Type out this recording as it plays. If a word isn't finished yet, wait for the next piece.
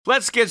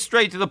Let's get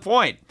straight to the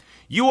point.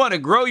 You want to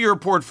grow your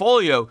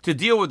portfolio to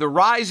deal with the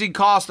rising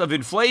cost of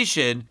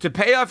inflation, to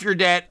pay off your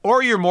debt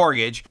or your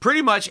mortgage,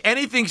 pretty much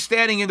anything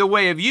standing in the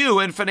way of you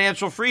and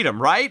financial freedom,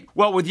 right?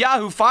 Well, with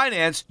Yahoo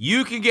Finance,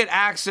 you can get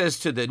access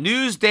to the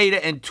news,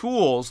 data, and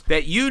tools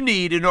that you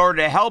need in order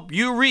to help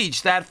you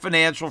reach that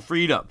financial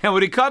freedom. And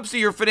when it comes to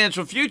your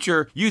financial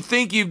future, you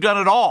think you've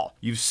done it all.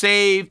 You've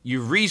saved,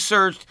 you've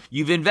researched,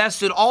 you've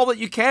invested all that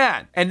you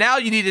can. And now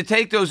you need to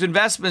take those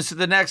investments to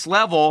the next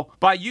level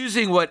by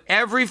using what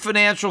every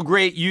financial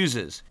great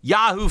uses.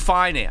 Yahoo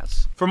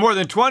Finance. For more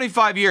than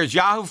 25 years,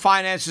 Yahoo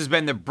Finance has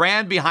been the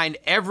brand behind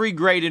every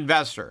great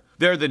investor.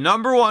 They're the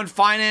 #1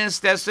 finance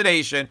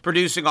destination,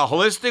 producing a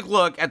holistic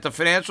look at the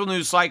financial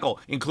news cycle,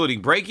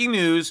 including breaking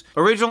news,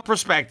 original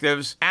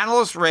perspectives,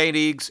 analyst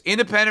ratings,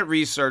 independent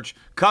research,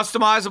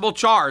 customizable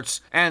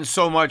charts, and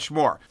so much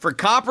more. For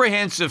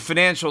comprehensive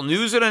financial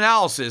news and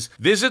analysis,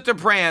 visit the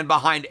brand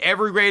behind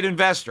every great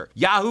investor,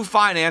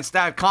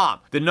 yahoofinance.com,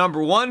 the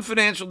 #1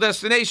 financial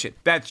destination.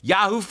 That's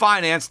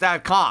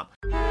yahoofinance.com.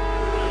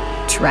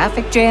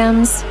 Traffic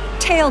jams,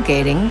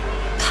 tailgating,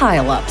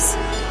 pileups.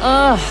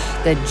 Ugh,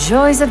 the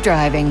joys of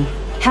driving.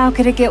 How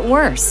could it get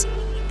worse?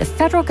 The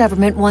federal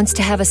government wants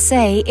to have a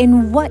say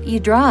in what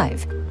you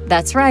drive.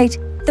 That's right.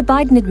 The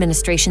Biden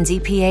administration's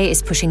EPA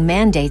is pushing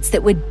mandates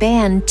that would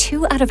ban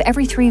 2 out of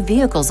every 3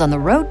 vehicles on the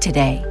road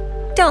today.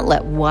 Don't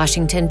let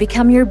Washington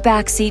become your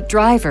backseat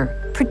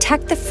driver.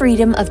 Protect the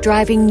freedom of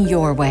driving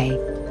your way.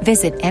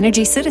 Visit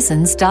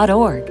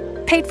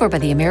EnergyCitizens.org. Paid for by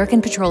the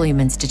American Petroleum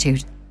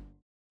Institute.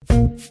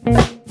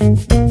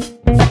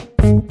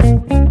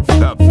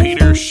 The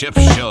Peter Schiff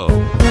Show.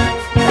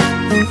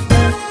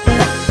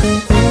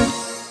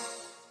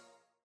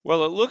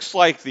 Well, it looks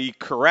like the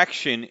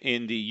correction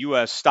in the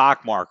U.S.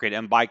 stock market,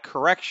 and by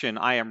correction,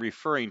 I am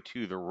referring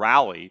to the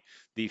rally,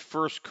 the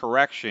first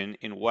correction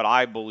in what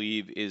I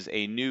believe is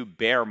a new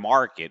bear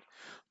market.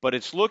 But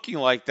it's looking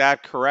like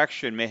that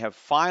correction may have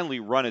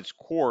finally run its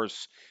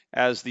course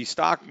as the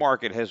stock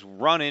market has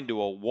run into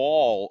a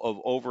wall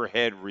of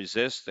overhead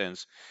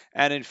resistance.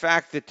 And in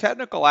fact, the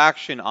technical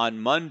action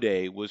on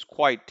Monday was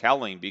quite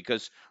telling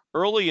because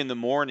early in the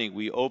morning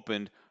we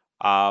opened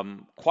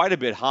quite a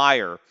bit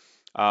higher.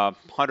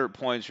 100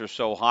 points or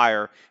so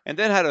higher, and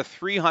then had a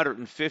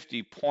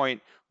 350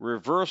 point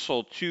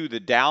reversal to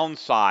the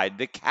downside.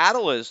 The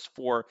catalyst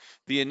for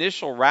the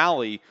initial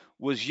rally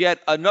was yet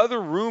another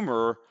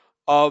rumor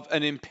of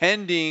an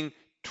impending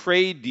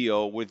trade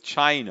deal with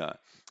China.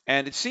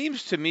 And it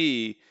seems to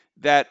me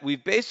that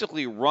we've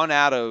basically run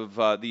out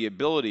of the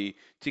ability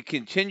to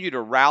continue to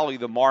rally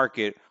the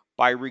market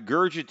by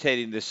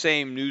regurgitating the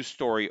same news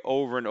story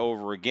over and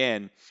over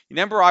again.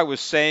 Remember, I was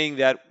saying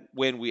that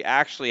when we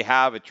actually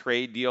have a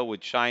trade deal with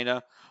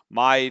China,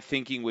 my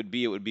thinking would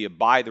be it would be a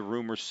buy the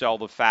rumor, sell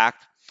the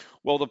fact.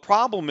 Well, the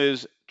problem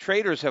is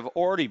traders have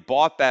already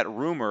bought that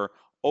rumor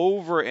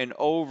over and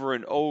over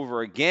and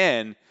over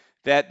again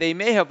that they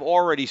may have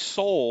already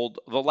sold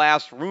the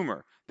last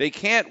rumor. They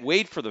can't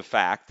wait for the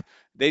fact.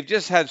 They've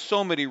just had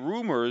so many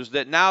rumors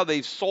that now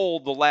they've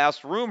sold the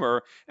last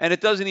rumor, and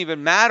it doesn't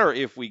even matter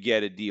if we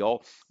get a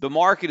deal. The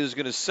market is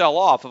going to sell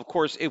off. Of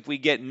course, if we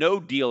get no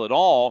deal at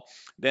all,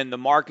 then the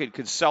market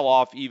could sell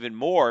off even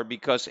more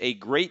because a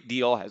great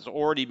deal has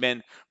already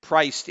been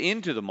priced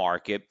into the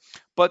market.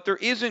 But there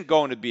isn't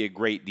going to be a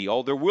great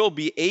deal. There will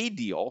be a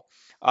deal.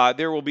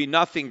 There will be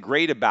nothing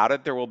great about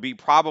it. There will be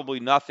probably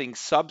nothing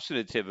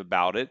substantive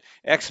about it.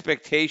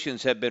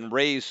 Expectations have been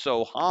raised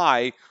so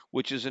high,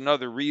 which is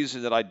another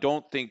reason that I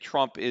don't think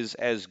Trump is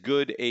as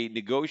good a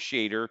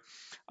negotiator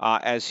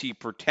as he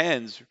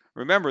pretends.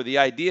 Remember, the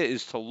idea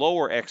is to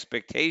lower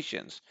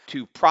expectations,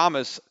 to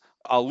promise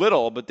a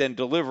little, but then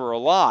deliver a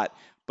lot.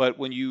 But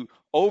when you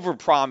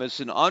overpromise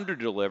and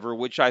underdeliver,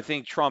 which I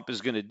think Trump is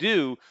going to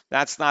do,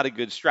 that's not a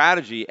good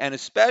strategy. And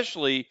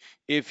especially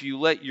if you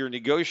let your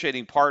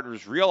negotiating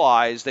partners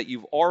realize that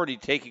you've already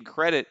taken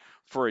credit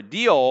for a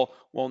deal,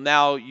 well,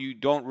 now you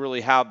don't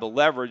really have the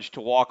leverage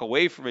to walk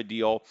away from a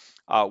deal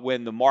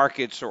when the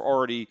markets are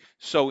already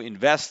so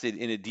invested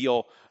in a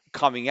deal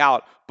coming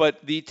out.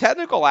 But the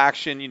technical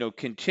action,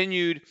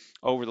 continued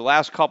over the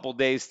last couple of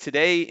days.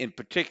 Today, in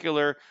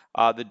particular,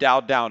 the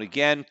Dow down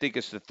again. I think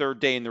it's the third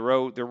day in a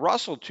row. The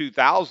Russell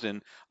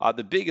 2000,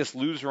 the biggest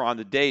loser on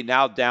the day,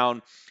 now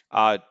down.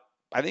 I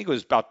think it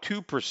was about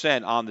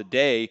 2% on the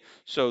day.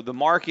 So the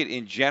market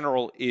in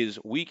general is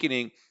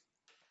weakening.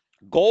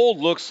 Gold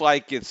looks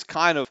like it's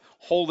kind of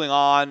holding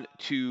on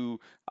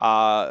to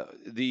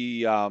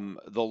the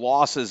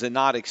losses and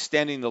not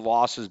extending the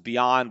losses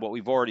beyond what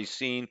we've already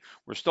seen.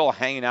 We're still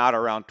hanging out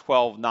around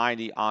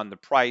 1290 on the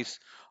price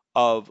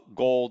of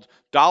gold.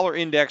 Dollar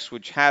index,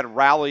 which had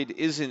rallied,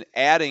 isn't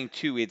adding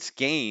to its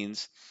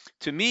gains.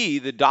 To me,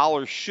 the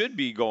dollar should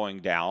be going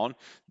down.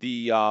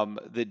 The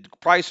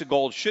price of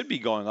gold should be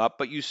going up,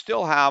 but you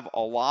still have a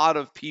lot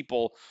of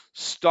people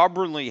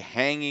stubbornly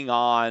hanging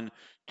on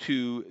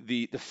to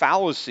the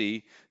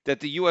fallacy that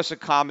the U.S.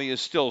 economy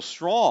is still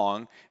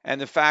strong,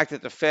 and the fact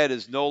that the Fed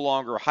is no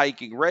longer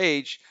hiking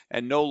rates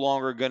and no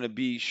longer going to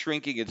be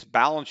shrinking its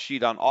balance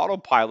sheet on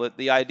autopilot,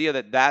 the idea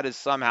that that is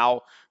somehow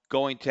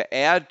going to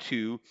add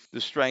to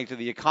the strength of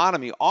the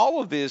economy.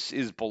 All of this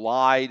is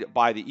belied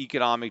by the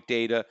economic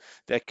data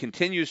that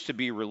continues to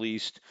be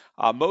released,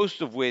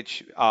 most of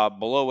which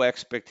below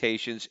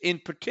expectations. In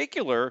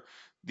particular,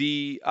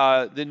 the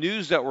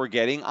news that we're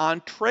getting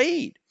on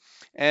trade.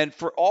 And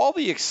for all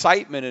the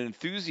excitement and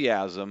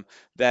enthusiasm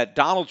that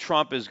Donald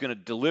Trump is going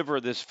to deliver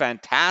this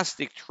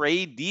fantastic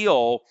trade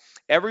deal,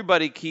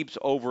 everybody keeps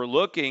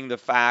overlooking the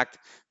fact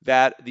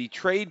that the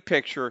trade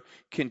picture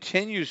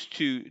continues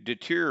to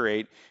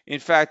deteriorate. In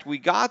fact, we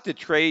got the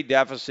trade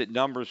deficit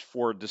numbers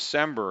for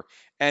December,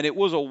 and it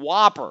was a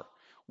whopper.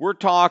 We're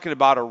talking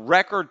about a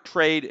record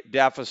trade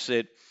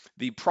deficit.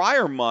 The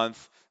prior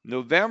month,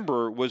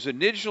 November, was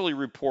initially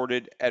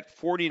reported at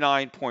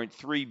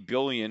 49.3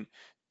 billion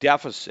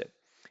deficit,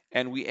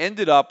 and we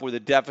ended up with a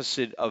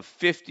deficit of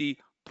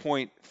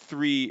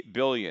 50.3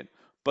 billion.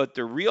 But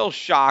the real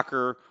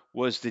shocker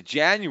was the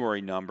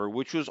January number,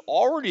 which was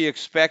already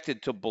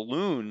expected to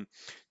balloon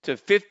to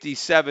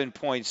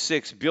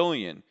 57.6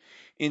 billion.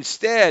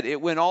 Instead, it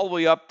went all the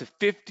way up to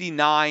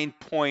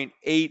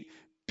 $59.8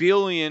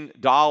 billion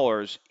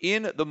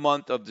in the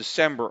month of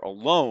December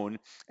alone.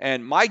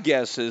 And my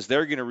guess is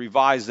they're going to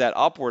revise that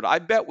upward. I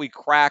bet we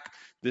crack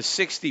the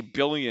 60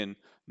 billion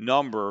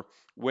number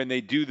when they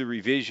do the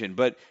revision.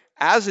 But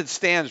as it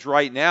stands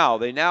right now,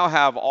 they now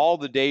have all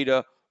the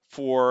data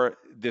for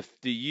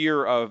the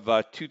year of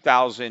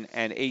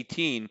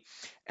 2018,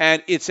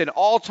 and it's an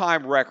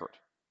all-time record.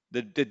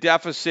 The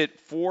deficit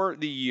for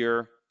the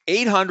year,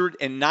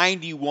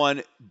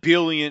 $891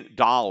 billion.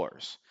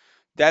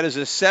 That is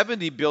a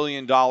 $70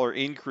 billion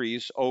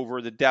increase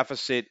over the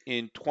deficit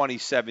in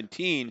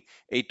 2017,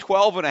 a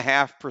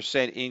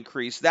 12.5%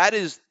 increase. That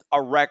is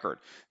a record.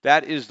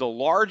 That is the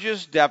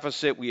largest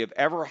deficit we have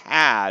ever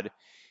had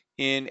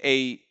in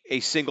a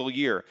single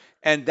year.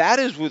 And that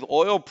is with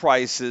oil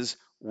prices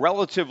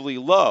relatively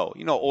low.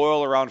 You know,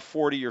 oil around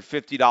 $40 or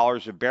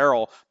 $50 a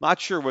barrel.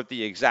 Not sure what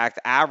the exact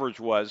average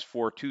was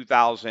for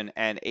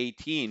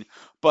 2018,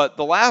 but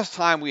the last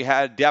time we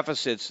had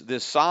deficits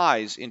this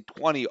size in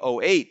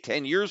 2008,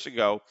 10 years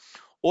ago,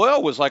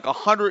 oil was like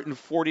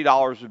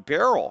 $140 a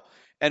barrel.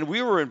 And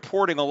we were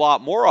importing a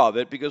lot more of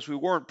it because we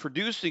weren't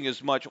producing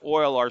as much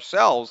oil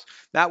ourselves.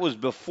 That was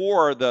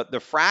before the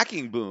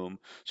fracking boom.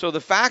 So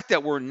the fact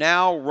that we're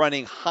now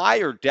running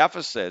higher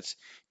deficits,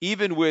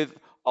 even with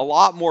a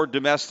lot more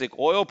domestic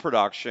oil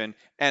production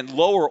and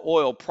lower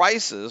oil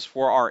prices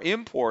for our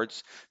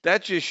imports,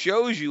 that just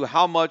shows you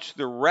how much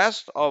the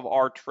rest of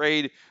our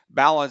trade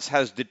balance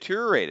has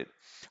deteriorated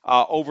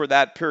over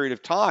that period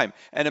of time.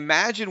 And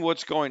imagine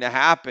what's going to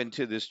happen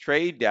to this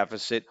trade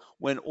deficit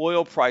when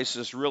oil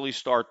prices really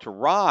start to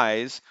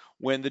rise,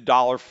 when the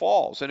dollar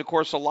falls. And of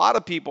course, a lot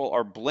of people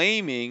are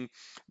blaming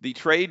the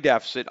trade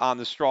deficit on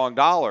the strong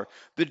dollar.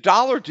 The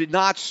dollar did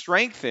not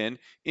strengthen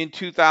in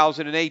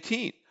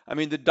 2018. I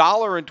mean, the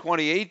dollar in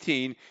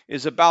 2018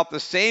 is about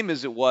the same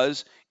as it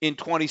was in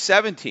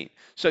 2017.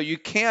 So you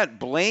can't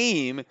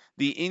blame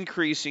the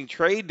increasing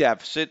trade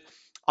deficit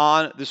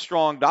on the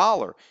strong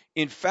dollar.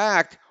 In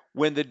fact,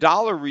 when the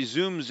dollar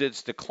resumes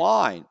its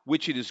decline,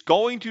 which it is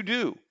going to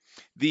do,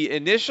 the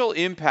initial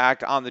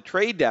impact on the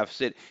trade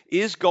deficit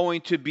is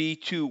going to be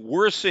to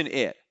worsen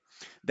it.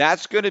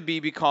 That's going to be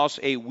because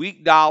a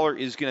weak dollar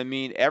is going to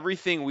mean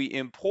everything we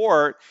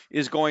import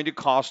is going to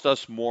cost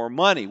us more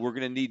money. We're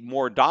going to need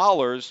more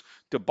dollars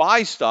to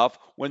buy stuff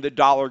when the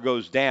dollar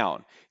goes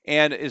down.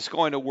 And it's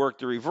going to work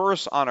the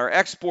reverse on our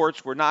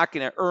exports. We're not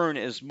going to earn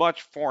as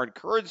much foreign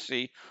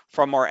currency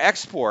from our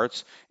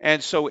exports.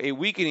 And so a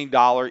weakening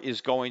dollar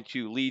is going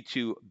to lead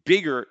to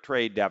bigger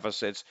trade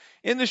deficits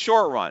in the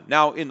short run.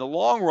 Now, in the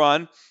long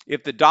run,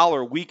 if the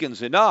dollar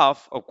weakens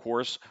enough, of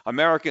course,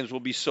 Americans will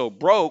be so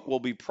broke, we'll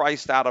be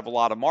priced out of a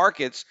lot of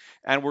markets,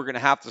 and we're going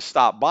to have to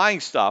stop buying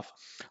stuff.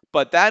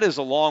 But that is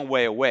a long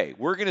way away.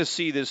 We're going to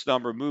see this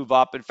number move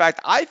up. In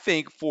fact, I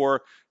think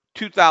for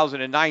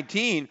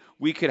 2019,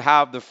 we could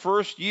have the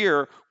first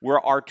year where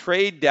our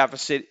trade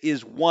deficit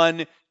is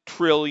 $1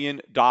 trillion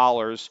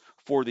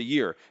for the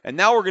year. And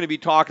now we're going to be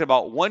talking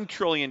about $1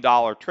 trillion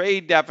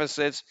trade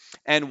deficits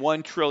and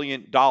 $1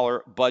 trillion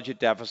budget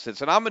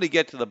deficits. And I'm going to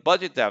get to the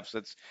budget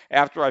deficits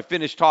after I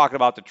finish talking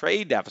about the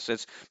trade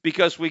deficits,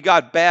 because we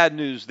got bad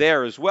news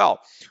there as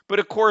well. But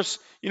of course,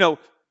 you know,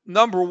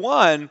 number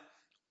one,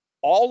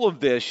 all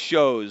of this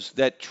shows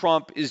that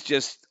Trump is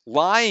just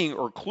lying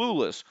or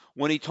clueless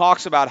when he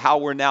talks about how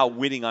we're now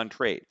winning on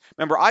trade.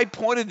 Remember, I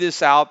pointed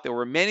this out. There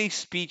were many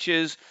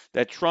speeches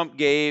that Trump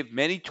gave,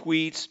 many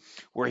tweets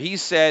where he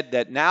said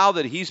that now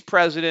that he's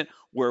president,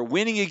 we're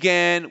winning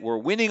again, we're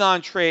winning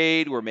on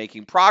trade, we're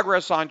making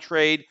progress on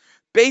trade.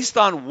 Based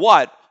on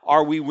what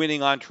are we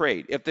winning on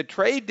trade? If the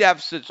trade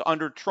deficits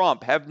under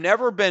Trump have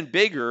never been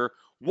bigger,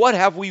 what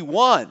have we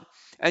won?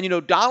 And, you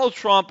know, Donald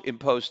Trump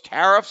imposed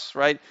tariffs,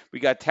 right? We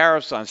got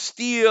tariffs on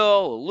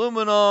steel,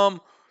 aluminum,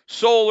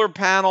 solar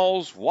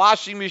panels,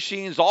 washing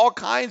machines, all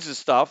kinds of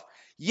stuff.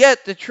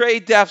 yet the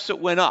trade deficit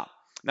went up.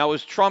 Now,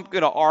 is Trump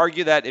going to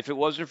argue that if it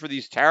wasn't for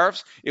these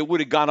tariffs, it would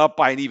have gone up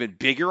by an even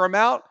bigger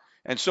amount?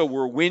 And so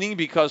we're winning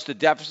because the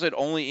deficit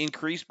only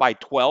increased by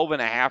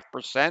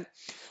 12.5%.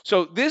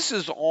 So this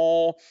is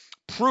all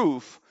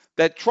proof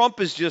that Trump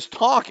is just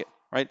talking,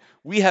 right?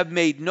 We have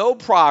made no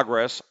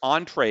progress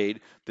on trade.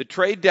 The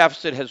trade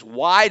deficit has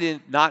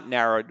widened, not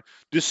narrowed,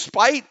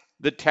 despite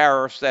the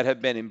tariffs that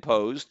have been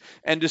imposed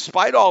and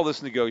despite all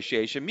this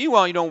negotiation.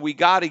 Meanwhile, we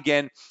got,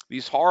 again,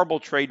 these horrible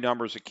trade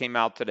numbers that came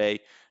out today.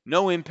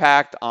 No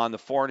impact on the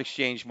foreign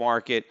exchange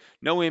market,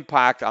 no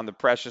impact on the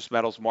precious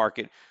metals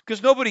market,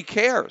 because nobody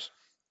cares.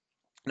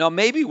 Now,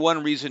 maybe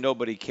one reason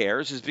nobody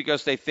cares is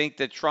because they think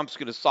that Trump's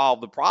going to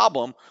solve the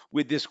problem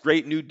with this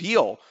great new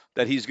deal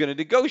that he's going to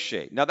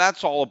negotiate. Now,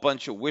 that's all a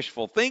bunch of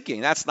wishful thinking.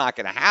 That's not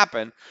going to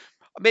happen.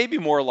 Maybe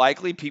more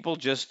likely, people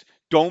just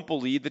don't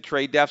believe the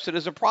trade deficit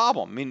is a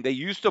problem. I mean, they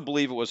used to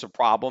believe it was a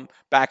problem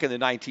back in the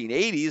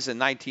 1980s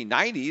and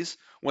 1990s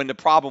when the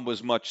problem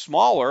was much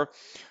smaller.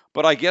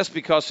 But I guess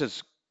because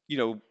it's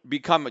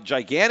become a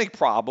gigantic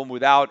problem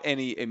without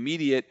any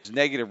immediate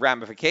negative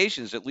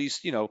ramifications, at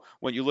least,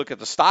 when you look at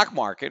the stock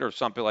market or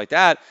something like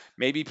that,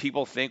 maybe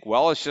people think,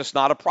 well, it's just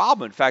not a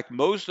problem. In fact,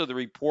 most of the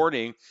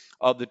reporting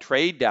of the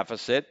trade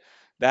deficit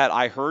that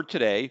I heard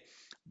today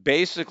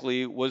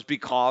basically was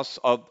because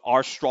of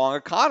our strong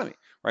economy,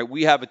 right?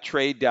 We have a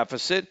trade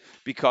deficit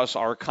because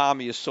our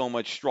economy is so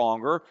much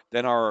stronger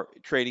than our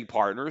trading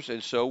partners,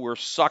 and so we're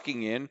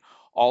sucking in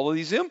all of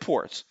these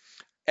imports.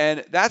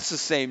 And that's the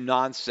same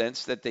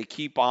nonsense that they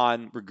keep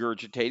on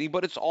regurgitating,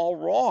 but it's all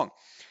wrong.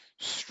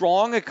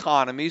 Strong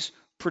economies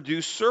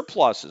produce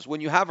surpluses.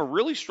 When you have a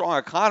really strong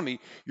economy,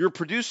 you're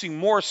producing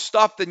more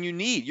stuff than you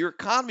need. Your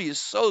economy is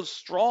so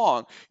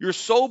strong, you're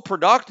so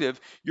productive,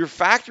 your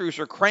factories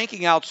are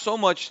cranking out so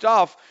much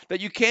stuff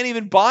that you can't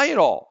even buy it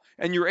all.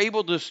 And you're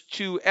able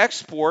to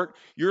export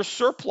your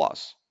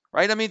surplus,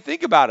 right? I mean,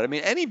 think about it. I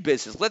mean, any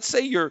business, let's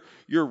say you're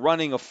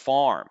running a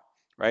farm,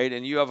 right?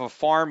 And you have a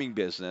farming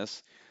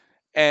business.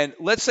 And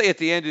let's say at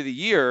the end of the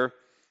year,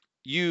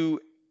 you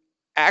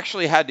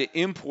actually had to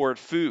import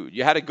food.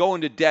 You had to go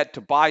into debt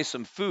to buy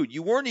some food.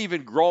 You weren't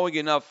even growing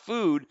enough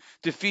food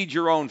to feed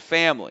your own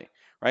family,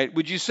 right?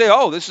 Would you say,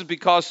 oh, this is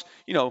because,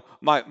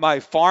 my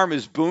farm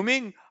is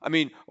booming? I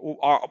mean,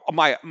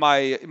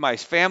 my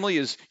family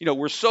is,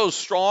 we're so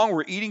strong,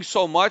 we're eating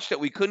so much that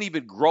we couldn't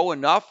even grow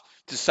enough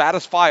to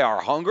satisfy our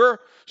hunger.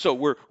 So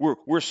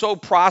we're so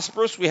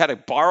prosperous, we had to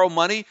borrow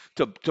money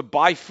to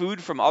buy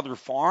food from other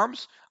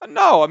farms?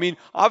 No, I mean,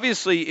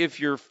 obviously, if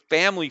your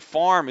family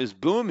farm is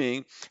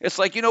booming, it's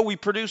like, we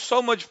produced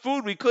so much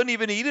food, we couldn't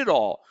even eat it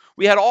all.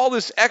 We had all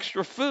this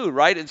extra food,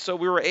 right? And so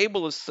we were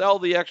able to sell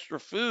the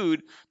extra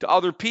food to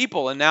other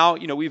people. And now,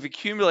 we've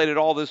accumulated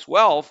all this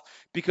wealth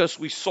because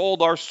we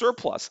sold our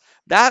surplus.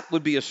 That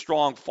would be a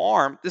strong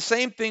farm. The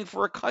same thing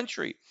for a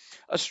country.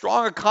 A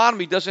strong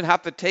economy doesn't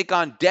have to take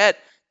on debt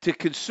to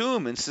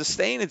consume and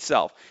sustain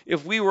itself.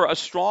 If we were a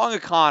strong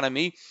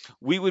economy,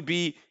 we would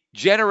be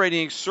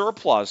generating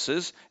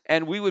surpluses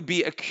and we would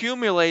be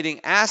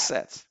accumulating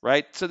assets,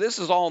 right? So this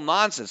is all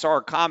nonsense. Our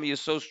economy is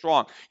so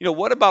strong.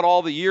 What about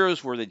all the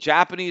years where the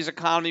Japanese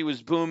economy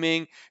was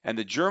booming and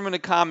the German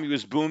economy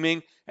was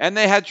booming and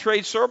they had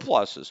trade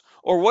surpluses?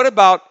 Or what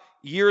about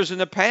years in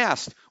the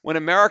past when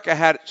America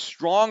had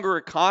stronger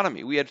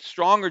economy? We had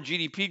stronger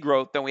GDP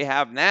growth than we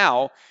have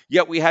now,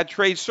 yet we had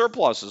trade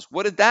surpluses.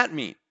 What did that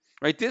mean?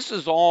 Right? This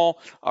is all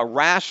a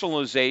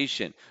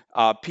rationalization.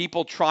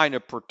 People trying to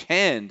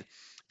pretend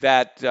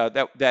that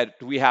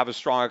we have a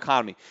strong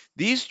economy.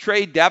 These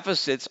trade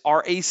deficits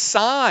are a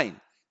sign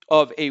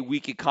of a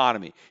weak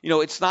economy.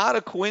 It's not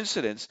a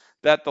coincidence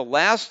that the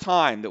last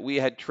time that we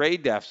had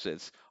trade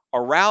deficits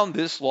around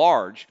this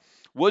large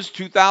was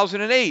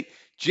 2008,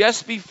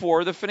 just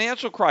before the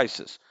financial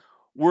crisis.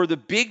 Were the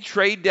big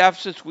trade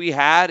deficits we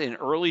had in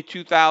early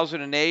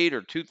 2008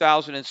 or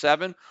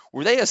 2007,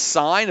 were they a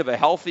sign of a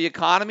healthy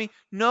economy?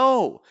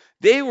 No,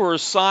 they were a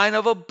sign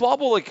of a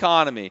bubble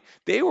economy.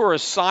 They were a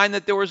sign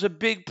that there was a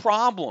big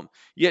problem.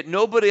 Yet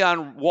nobody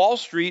on Wall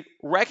Street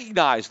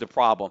recognized the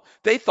problem.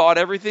 They thought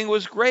everything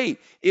was great.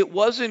 It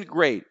wasn't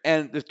great.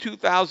 And the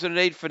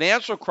 2008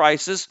 financial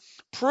crisis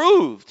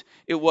proved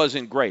it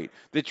wasn't great.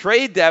 The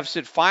trade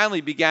deficit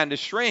finally began to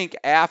shrink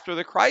after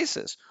the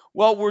crisis.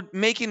 Well, we're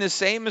making the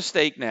same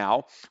mistake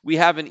now. We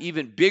have an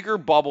even bigger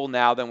bubble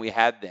now than we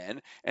had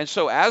then. And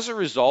so as a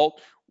result,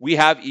 we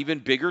have even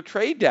bigger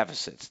trade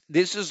deficits.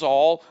 This is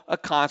all a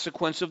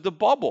consequence of the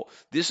bubble.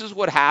 This is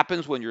what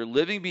happens when you're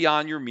living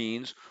beyond your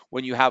means,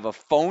 when you have a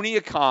phony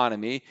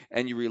economy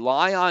and you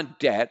rely on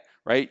debt,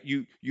 right?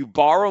 You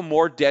borrow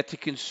more debt to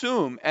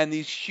consume, and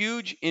these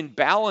huge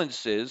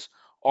imbalances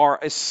are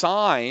a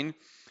sign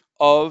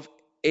of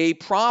a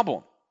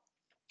problem.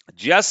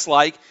 Just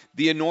like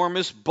the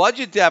enormous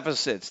budget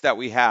deficits that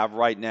we have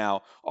right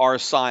now are a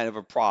sign of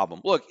a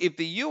problem. Look, if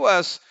the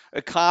U.S.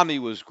 economy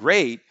was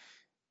great,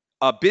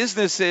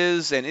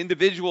 businesses and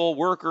individual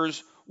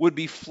workers would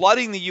be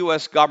flooding the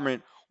U.S.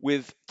 government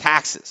with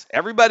taxes.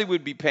 Everybody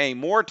would be paying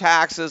more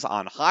taxes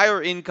on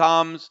higher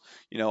incomes,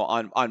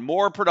 on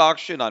more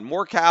production, on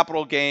more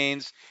capital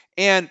gains.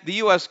 And the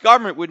U.S.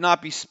 government would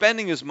not be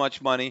spending as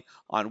much money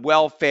on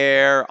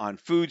welfare, on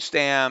food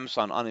stamps,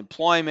 on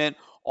unemployment,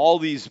 all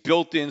these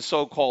built-in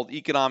so-called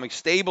economic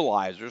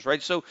stabilizers,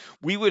 right? So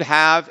we would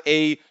have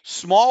a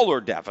smaller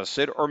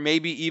deficit or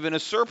maybe even a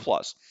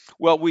surplus.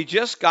 Well, we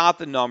just got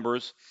the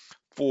numbers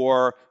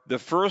for the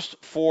first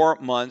 4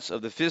 months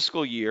of the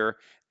fiscal year,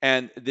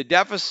 and the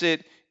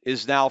deficit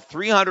is now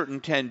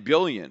 310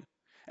 billion.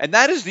 And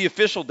that is the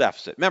official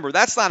deficit. Remember,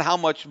 that's not how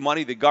much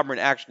money the government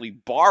actually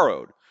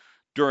borrowed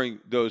during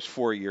those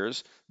 4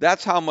 years.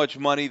 That's how much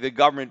money the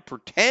government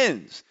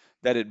pretends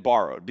that it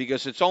borrowed,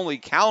 because it's only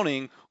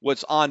counting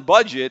what's on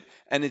budget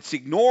and it's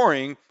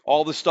ignoring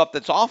all the stuff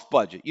that's off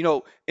budget.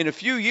 In a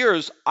few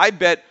years, I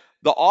bet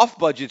the off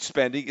budget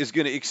spending is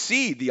going to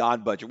exceed the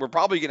on budget. We're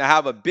probably going to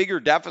have a bigger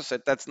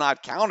deficit that's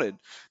not counted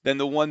than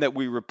the one that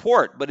we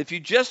report. But if you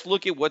just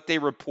look at what they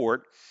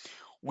report,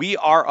 we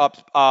are up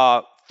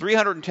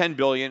 310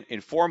 billion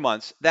in 4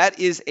 months. That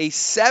is a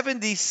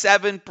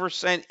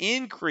 77%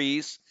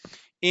 increase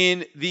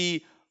in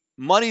the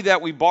money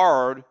that we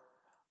borrowed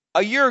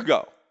a year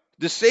ago.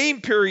 The same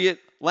period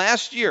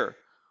last year,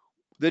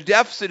 the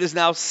deficit is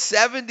now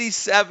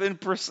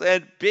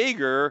 77%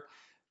 bigger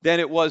than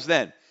it was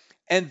then.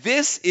 And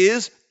this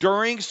is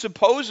during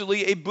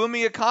supposedly a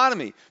booming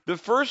economy. The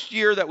first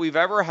year that we've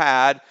ever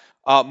had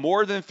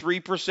more than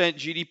 3%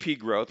 GDP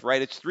growth,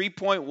 right? It's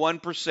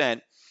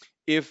 3.1%.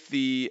 If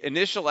the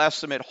initial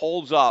estimate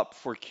holds up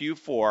for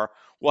Q4,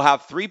 we'll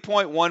have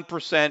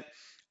 3.1%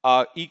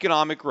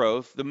 economic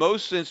growth, the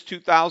most since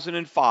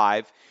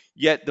 2005.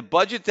 Yet the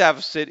budget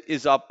deficit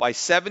is up by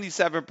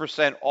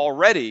 77%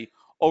 already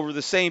over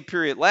the same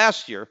period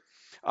last year,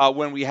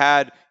 when we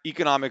had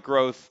economic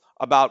growth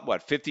about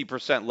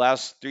 50%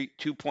 less,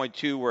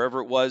 2.2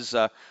 wherever it was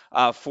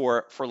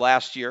for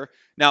last year.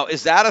 Now,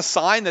 is that a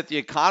sign that the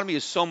economy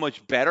is so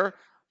much better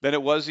than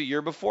it was a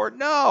year before?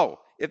 No.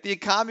 If the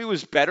economy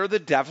was better, the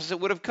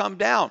deficit would have come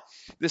down.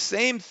 The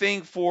same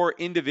thing for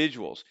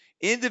individuals.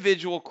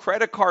 Individual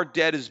credit card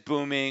debt is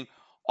booming.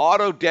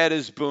 Auto debt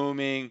is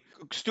booming,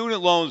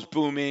 student loans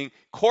booming,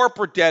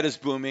 corporate debt is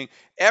booming.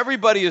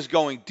 Everybody is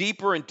going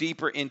deeper and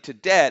deeper into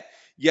debt,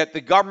 yet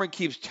the government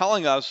keeps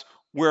telling us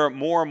we're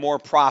more and more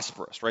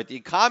prosperous, right? The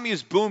economy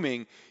is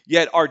booming,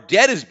 yet our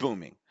debt is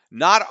booming,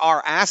 not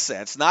our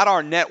assets, not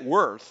our net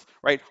worth,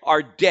 right?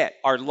 Our debt,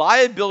 our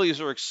liabilities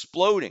are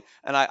exploding.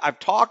 And I've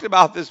talked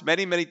about this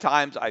many, many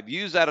times. I've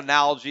used that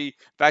analogy.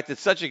 In fact,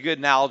 it's such a good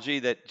analogy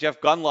that Jeff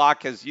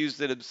Gundlach has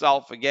used it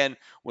himself again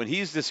when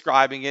he's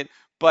describing it.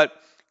 But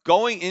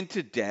going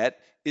into debt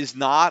is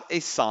not a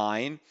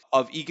sign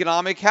of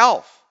economic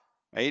health,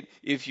 right?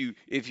 If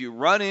you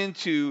run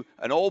into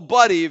an old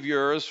buddy of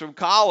yours from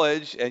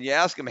college and you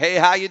ask him, "Hey,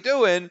 how you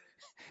doing?"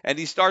 and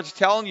he starts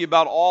telling you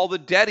about all the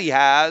debt he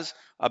has,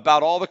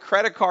 about all the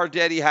credit card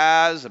debt he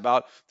has,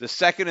 about the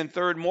second and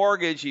third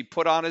mortgage he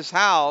put on his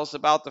house,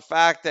 about the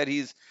fact that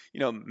he's,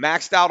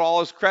 maxed out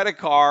all his credit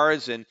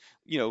cards and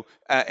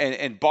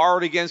and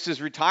borrowed against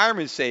his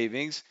retirement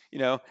savings,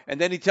 and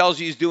then he tells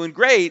you he's doing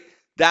great.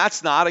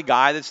 That's not a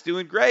guy that's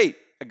doing great.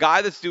 A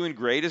guy that's doing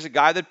great is a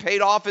guy that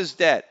paid off his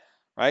debt,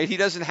 right? He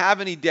doesn't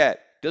have any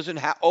debt, doesn't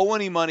owe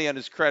any money on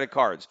his credit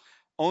cards,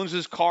 owns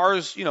his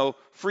cars,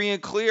 free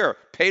and clear,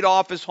 paid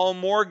off his home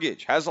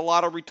mortgage, has a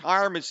lot of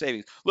retirement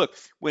savings. Look,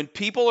 when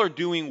people are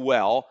doing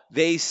well,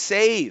 they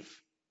save.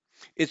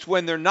 It's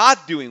when they're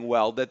not doing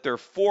well that they're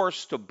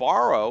forced to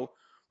borrow,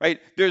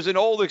 right? There's an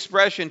old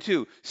expression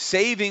too,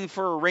 saving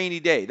for a rainy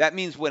day. That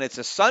means when it's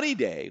a sunny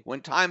day, when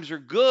times are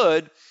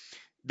good,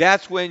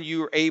 that's when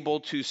you're able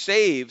to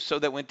save so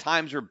that when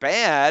times are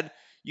bad,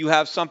 you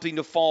have something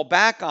to fall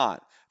back on.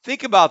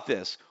 Think about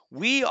this.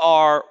 We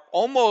are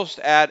almost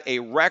at a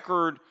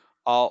record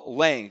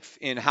length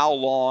in how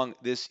long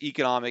this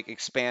economic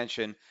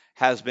expansion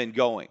has been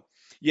going.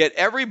 Yet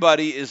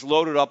everybody is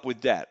loaded up with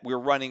debt. We're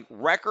running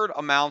record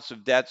amounts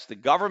of debts. The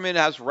government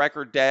has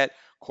record debt.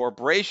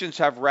 Corporations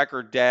have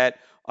record debt.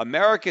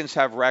 Americans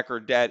have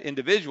record debt,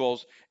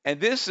 individuals, and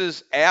this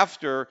is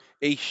after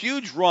a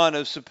huge run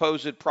of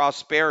supposed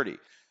prosperity.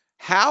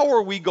 How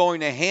are we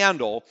going to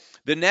handle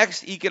the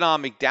next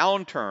economic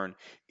downturn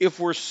if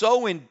we're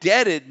so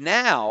indebted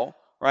now,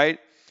 right?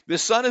 The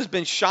sun has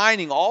been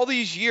shining all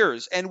these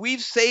years and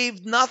we've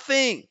saved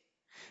nothing.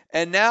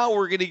 And now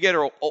we're going to get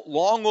a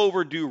long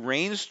overdue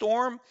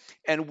rainstorm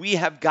and we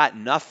have got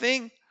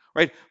nothing.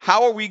 Right?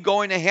 How are we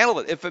going to handle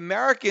it? If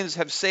Americans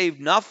have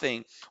saved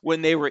nothing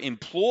when they were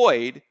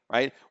employed,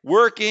 right,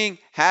 working,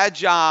 had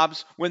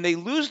jobs, when they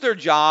lose their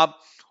job,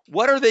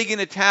 what are they going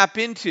to tap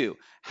into?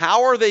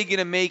 How are they going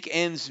to make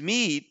ends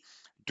meet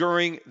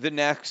during the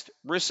next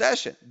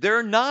recession?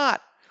 They're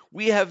not.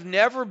 We have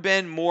never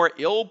been more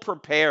ill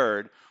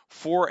prepared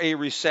for a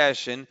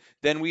recession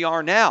than we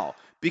are now,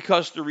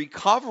 because the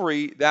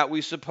recovery that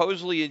we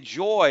supposedly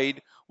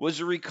enjoyed was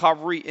a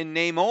recovery in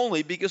name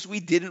only, because we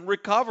didn't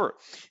recover.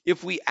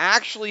 If we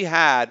actually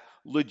had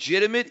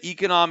legitimate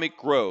economic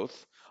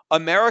growth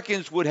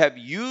Americans would have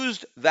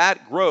used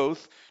that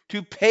growth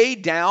to pay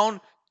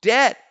down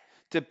debt,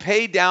 to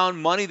pay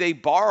down money they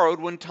borrowed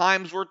when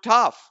times were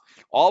tough.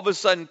 All of a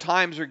sudden,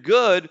 times are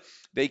good.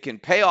 They can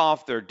pay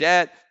off their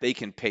debt. They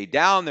can pay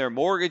down their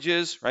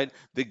mortgages, right?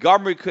 The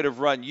government could have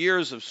run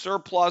years of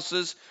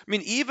surpluses. I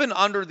mean, even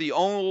under the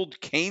old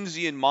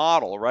Keynesian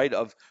model, right,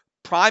 of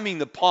priming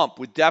the pump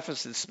with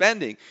deficit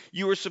spending,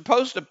 you were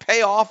supposed to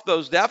pay off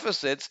those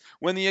deficits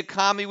when the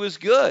economy was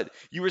good.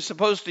 You were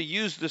supposed to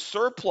use the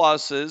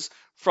surpluses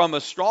from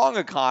a strong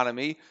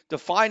economy to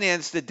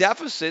finance the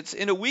deficits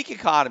in a weak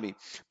economy.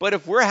 But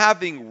if we're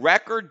having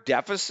record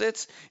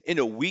deficits in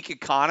a weak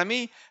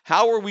economy,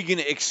 how are we going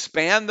to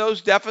expand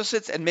those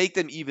deficits and make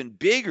them even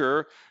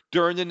bigger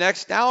during the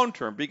next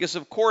downturn? Because,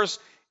 of course,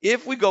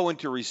 if we go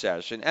into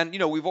recession, and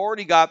we've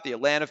already got the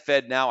Atlanta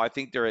Fed now, I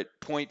think they're at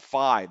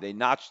 0.5. They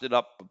notched it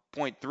up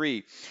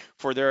 0.3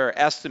 for their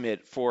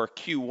estimate for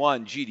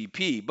Q1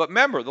 GDP. But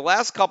remember, the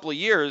last couple of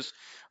years,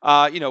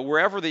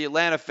 wherever the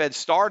Atlanta Fed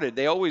started,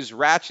 they always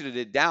ratcheted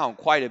it down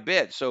quite a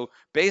bit. So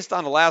based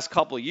on the last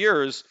couple of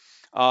years,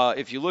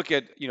 if you look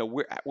at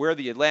where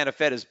the Atlanta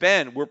Fed has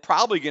been, we're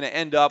probably going to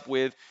end up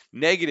with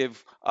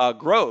negative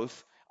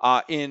growth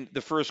in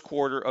the first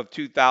quarter of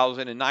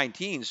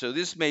 2019. So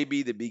this may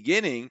be the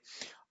beginning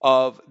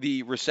of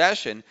the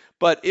recession.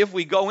 But if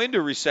we go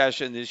into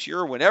recession this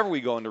year, whenever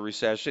we go into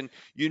recession,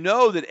 you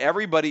know that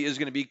everybody is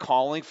going to be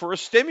calling for a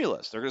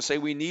stimulus. They're going to say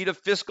we need a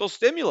fiscal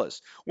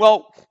stimulus.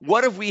 Well,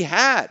 what have we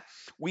had?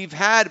 We've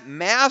had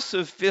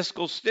massive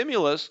fiscal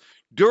stimulus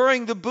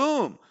during the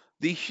boom.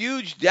 The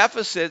huge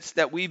deficits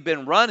that we've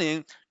been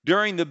running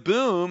during the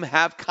boom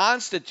have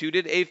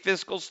constituted a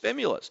fiscal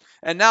stimulus.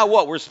 And now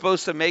what? We're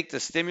supposed to make the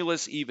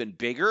stimulus even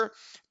bigger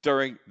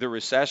during the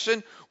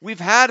recession? We've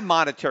had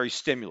monetary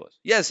stimulus.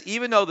 Yes,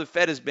 even though the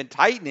Fed has been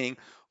tightening,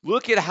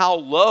 look at how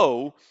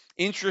low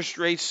interest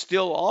rates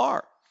still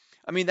are.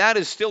 I mean, that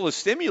is still a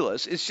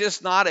stimulus. It's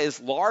just not as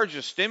large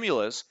a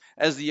stimulus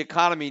as the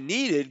economy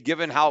needed,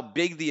 given how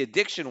big the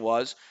addiction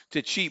was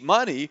to cheap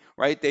money,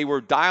 right? They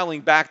were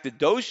dialing back the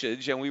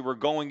dosage and we were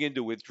going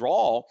into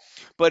withdrawal.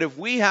 But if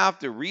we have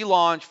to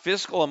relaunch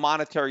fiscal and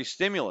monetary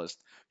stimulus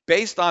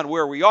based on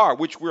where we are,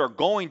 which we are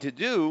going to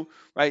do,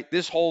 right,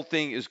 this whole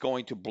thing is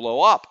going to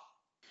blow up.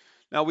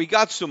 Now, we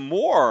got some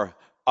more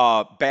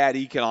bad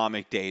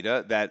economic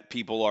data that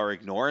people are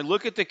ignoring.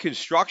 Look at the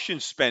construction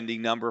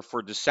spending number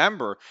for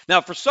December.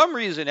 Now, for some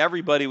reason,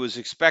 everybody was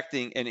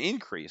expecting an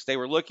increase. They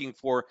were looking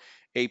for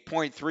a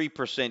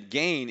 0.3%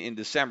 gain in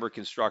December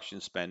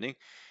construction spending.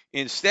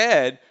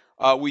 Instead,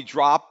 we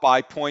dropped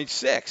by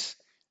 0.6.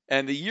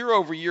 And the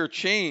year-over-year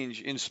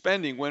change in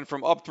spending went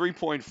from up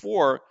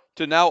 3.4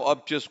 to now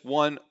up just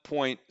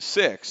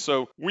 1.6.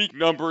 So weak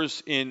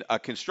numbers in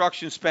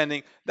construction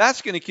spending.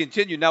 That's going to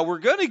continue. Now, we're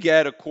going to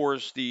get, of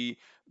course, the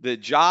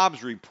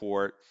jobs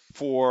report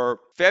for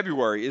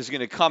February is going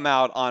to come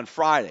out on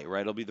Friday,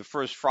 right? It'll be the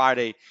first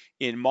Friday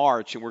in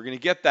March, and we're going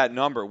to get that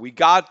number. We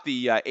got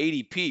the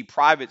ADP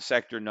private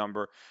sector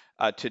number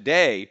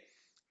today,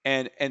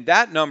 and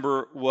that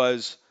number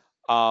was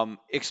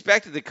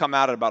expected to come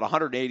out at about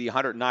 180,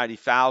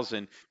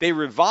 190,000. They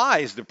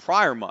revised the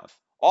prior month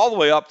all the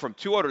way up from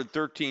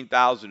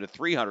 213,000 to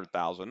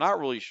 300,000. Not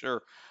really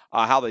sure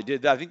how they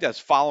did that. I think that's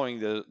following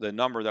the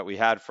number that we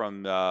had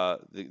from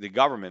the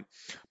government.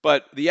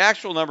 But the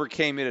actual number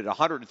came in at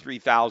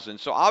 103,000.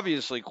 So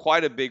obviously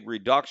quite a big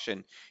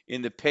reduction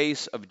in the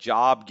pace of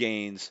job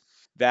gains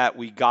that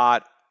we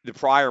got the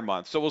prior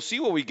month. So we'll see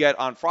what we get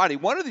on Friday.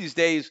 One of these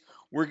days,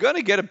 we're going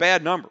to get a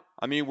bad number.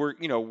 I mean,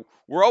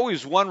 we're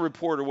always one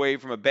report away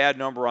from a bad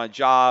number on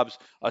jobs,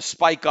 a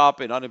spike up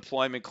in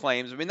unemployment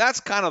claims. I mean, that's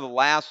kind of the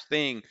last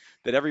thing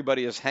that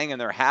everybody is hanging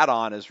their hat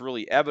on as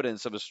really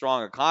evidence of a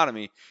strong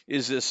economy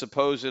is this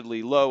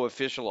supposedly low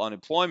official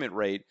unemployment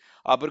rate.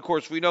 But of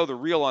course, we know the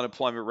real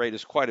unemployment rate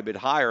is quite a bit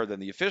higher than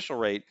the official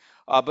rate.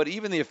 But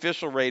even the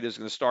official rate is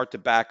going to start to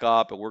back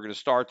up, and we're going to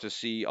start to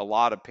see a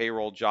lot of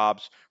payroll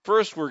jobs.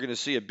 First, we're going to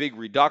see a big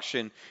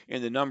reduction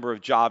in the number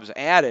of jobs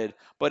added.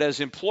 But as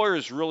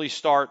employers really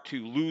start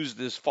to lose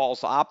this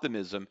false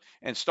optimism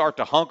and start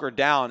to hunker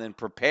down and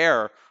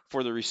prepare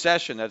for the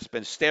recession that's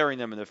been staring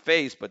them in the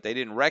face, but they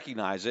didn't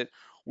recognize it,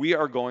 we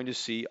are going to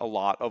see a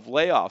lot of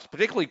layoffs,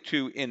 particularly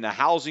too in the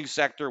housing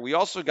sector. We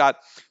also got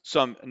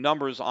some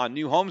numbers on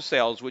new home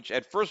sales, which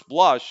at first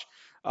blush,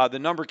 the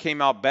number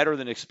came out better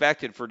than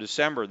expected for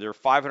December. They're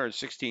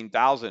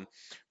 516,000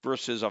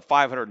 versus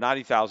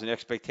 590,000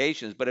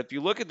 expectations. But if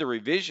you look at the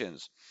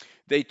revisions,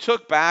 they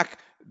took back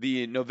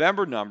the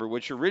November number,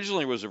 which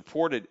originally was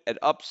reported at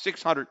up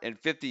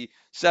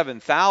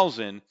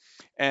 657,000,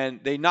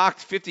 and they knocked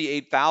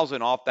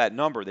 58,000 off that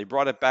number. They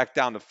brought it back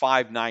down to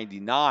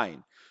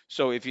 599.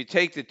 So if you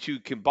take the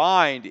two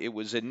combined, it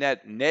was a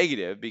net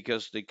negative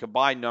because the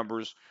combined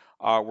numbers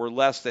were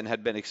less than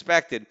had been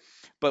expected.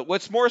 But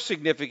what's more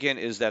significant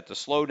is that the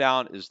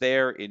slowdown is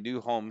there in new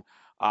home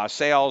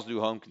sales, new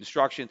home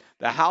construction.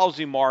 The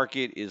housing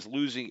market is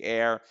losing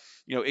air.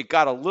 It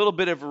got a little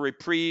bit of a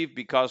reprieve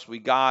because we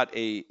got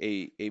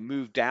a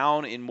move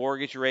down in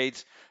mortgage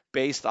rates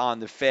based on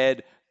the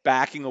Fed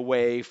backing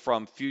away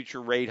from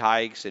future rate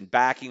hikes and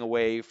backing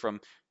away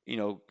from, you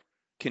know,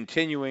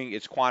 continuing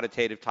its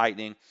quantitative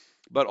tightening.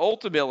 But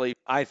ultimately,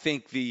 I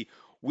think the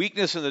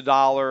weakness in the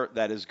dollar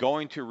that is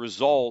going to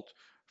result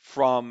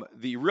from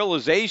the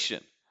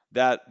realization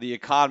that the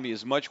economy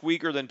is much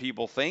weaker than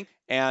people think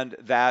and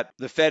that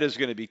the Fed is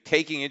going to be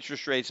taking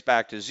interest rates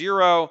back to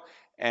zero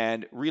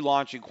and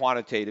relaunching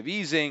quantitative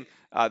easing.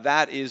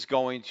 That is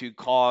going to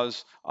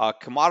cause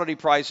commodity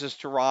prices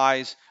to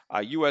rise.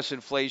 U.S.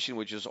 inflation,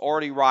 which is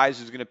already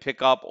rising, is going to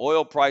pick up.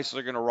 Oil prices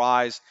are going to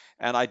rise.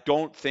 And I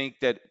don't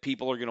think that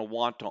people are going to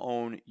want to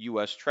own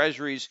U.S.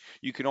 Treasuries.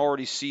 You can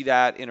already see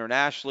that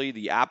internationally.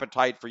 The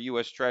appetite for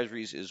U.S.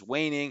 Treasuries is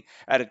waning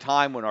at a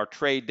time when our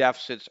trade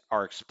deficits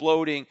are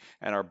exploding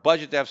and our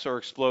budget deficits are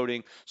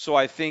exploding. So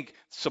I think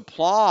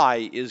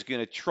supply is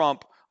going to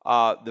trump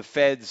the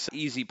Fed's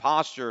easy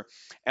posture,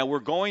 and we're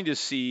going to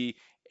see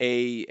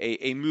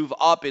a move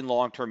up in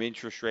long-term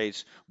interest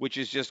rates, which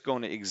is just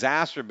going to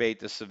exacerbate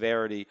the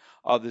severity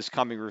of this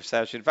coming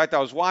recession. In fact, I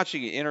was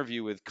watching an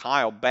interview with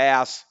Kyle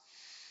Bass.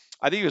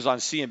 I think he was on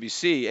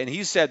CNBC, and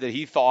he said that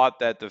he thought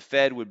that the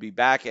Fed would be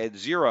back at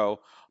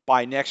zero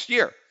by next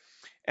year.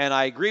 And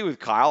I agree with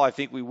Kyle. I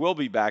think we will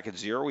be back at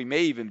zero. We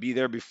may even be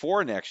there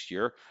before next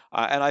year.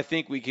 And I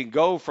think we can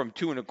go from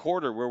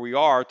 2.25 where we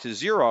are to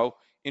zero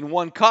in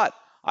one cut.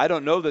 I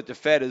don't know that the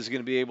Fed is going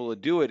to be able to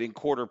do it in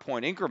quarter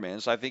point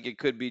increments. I think it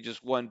could be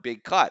just one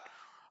big cut.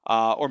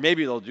 Or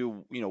maybe they'll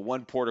do,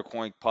 one quarter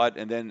point cut,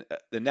 and then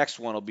the next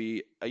one will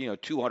be,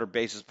 200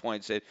 basis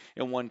points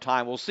in one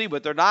time. We'll see,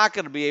 but they're not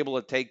going to be able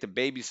to take the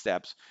baby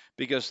steps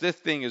because this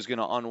thing is going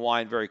to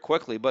unwind very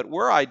quickly. But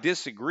where I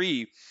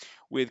disagree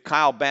with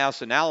Kyle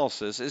Bass'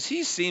 analysis is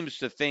he seems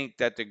to think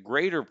that the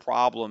greater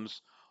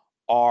problems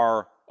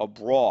are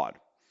abroad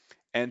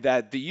and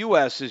that the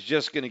U.S. is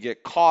just going to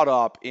get caught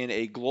up in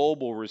a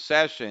global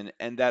recession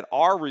and that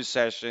our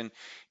recession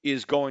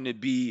is going to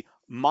be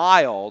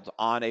mild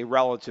on a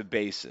relative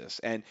basis.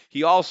 And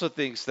he also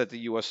thinks that the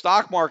U.S.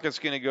 stock market's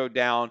going to go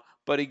down.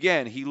 But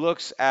again, he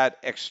looks at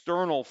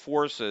external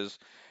forces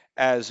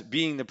as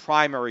being the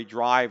primary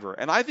driver.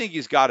 And I think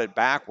he's got it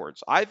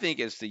backwards. I think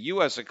it's the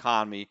U.S.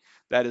 economy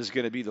that is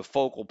going to be the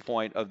focal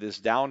point of this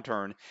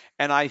downturn.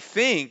 And I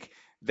think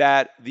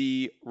that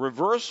the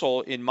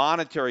reversal in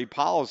monetary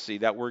policy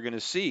that we're going to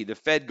see, the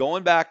Fed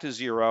going back to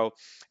zero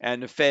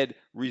and the Fed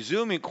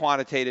resuming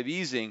quantitative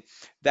easing,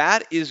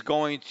 that is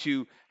going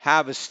to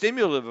have a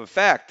stimulative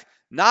effect,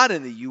 not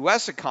in the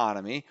U.S.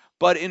 economy,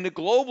 but in the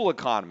global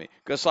economy.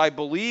 Because I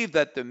believe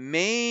that the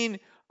main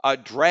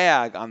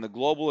drag on the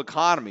global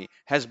economy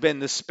has been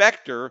the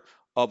specter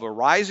of a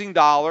rising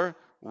dollar,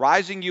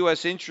 rising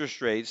U.S.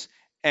 interest rates,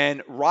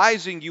 and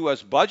rising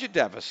U.S. budget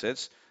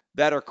deficits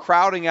that are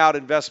crowding out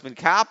investment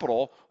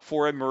capital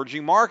for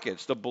emerging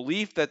markets. The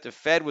belief that the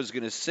Fed was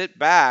going to sit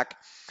back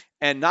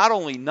and not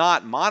only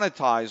not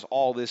monetize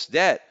all this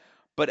debt,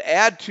 but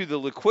add to the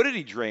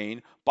liquidity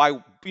drain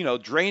by,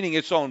 draining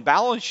its own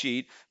balance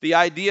sheet. The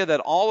idea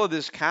that all of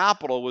this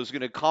capital was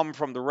going to come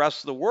from the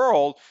rest of the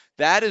world,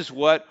 that is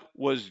what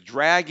was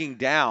dragging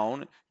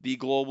down the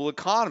global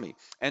economy.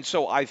 And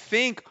so I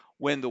think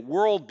when the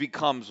world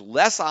becomes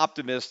less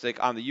optimistic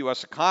on the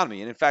U.S.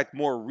 economy, and in fact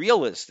more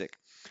realistic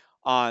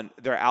on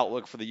their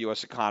outlook for the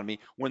U.S. economy,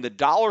 when the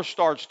dollar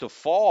starts to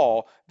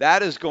fall,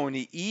 that is going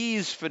to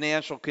ease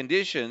financial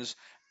conditions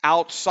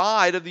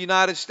outside of the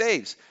United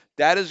States.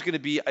 That is going to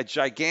be a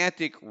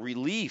gigantic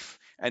relief.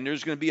 And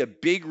there's going to be a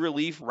big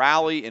relief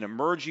rally in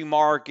emerging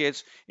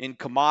markets, in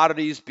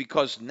commodities,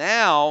 because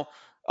now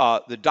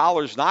the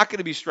dollar is not going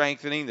to be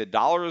strengthening. The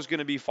dollar is going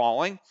to be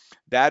falling.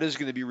 That is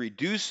going to be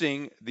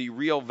reducing the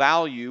real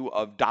value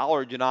of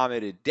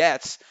dollar-denominated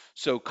debts.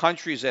 So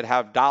countries that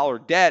have dollar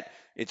debt,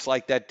 it's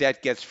like that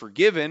debt gets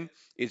forgiven.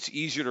 It's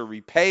easier to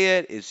repay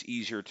it. It's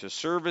easier to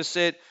service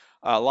it.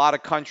 A lot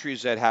of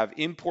countries that have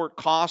import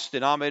costs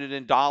denominated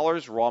in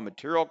dollars, raw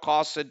material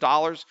costs in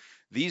dollars,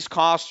 these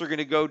costs are going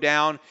to go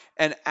down.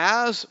 And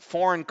as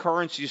foreign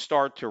currencies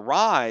start to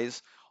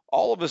rise,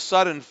 all of a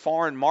sudden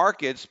foreign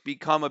markets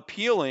become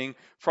appealing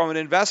from an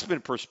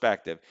investment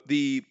perspective.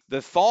 The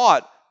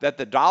thought that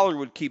the dollar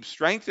would keep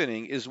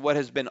strengthening is what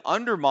has been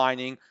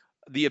undermining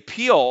the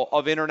appeal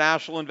of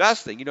international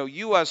investing.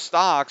 U.S.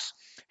 stocks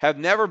have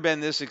never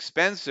been this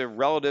expensive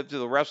relative to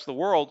the rest of the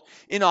world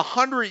in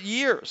 100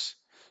 years.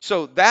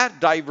 So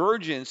that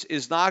divergence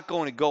is not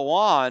going to go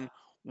on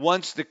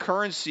once the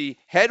currency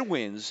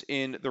headwinds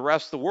in the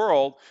rest of the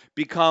world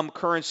become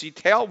currency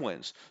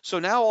tailwinds. So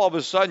now all of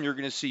a sudden you're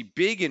going to see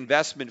big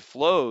investment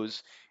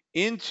flows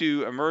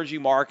into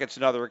emerging markets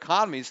and other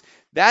economies.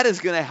 That is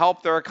going to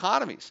help their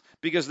economies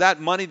because that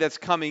money that's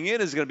coming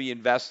in is going to be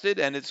invested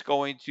and it's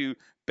going to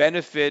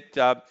benefit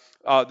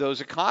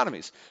those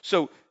economies.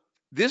 So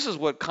this is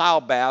what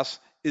Kyle Bass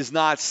is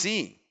not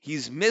seeing.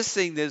 He's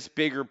missing this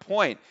bigger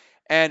point.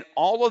 And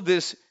all of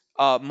this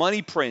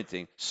money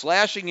printing,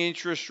 slashing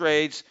interest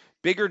rates,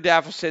 bigger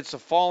deficits, a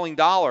falling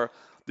dollar,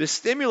 the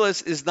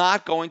stimulus is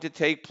not going to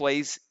take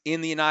place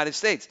in the United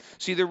States.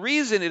 See, the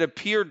reason it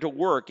appeared to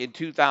work in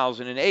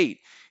 2008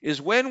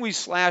 is when we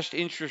slashed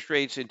interest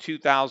rates in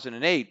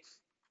 2008,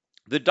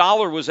 the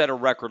dollar was at a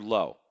record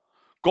low.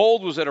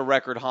 Gold was at a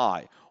record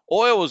high.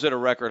 Oil was at a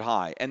record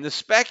high. And the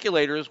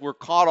speculators were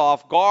caught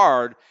off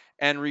guard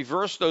and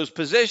reversed those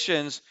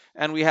positions.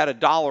 And we had a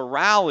dollar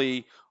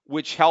rally,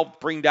 which helped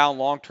bring down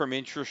long-term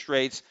interest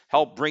rates,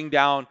 helped bring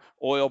down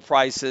oil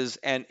prices,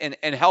 and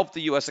helped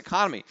the U.S.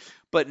 economy.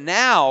 But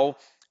now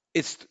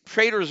it's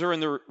traders are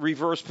in the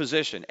reverse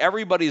position.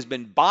 Everybody's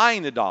been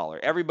buying the dollar.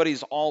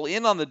 Everybody's all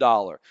in on the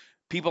dollar.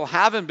 People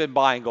haven't been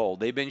buying gold.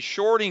 They've been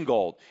shorting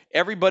gold.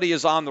 Everybody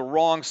is on the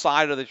wrong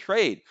side of the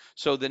trade.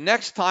 So the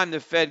next time the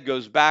Fed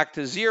goes back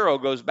to zero,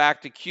 goes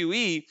back to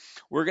QE,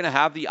 we're going to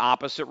have the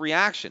opposite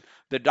reaction.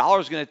 The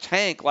dollar is going to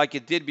tank like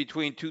it did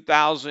between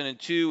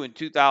 2002 and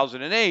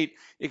 2008,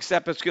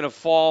 except it's going to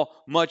fall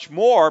much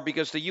more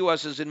because the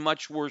U.S. is in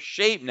much worse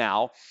shape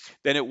now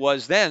than it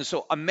was then.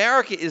 So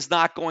America is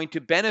not going to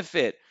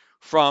benefit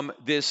from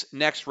this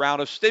next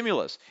round of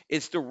stimulus.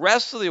 It's the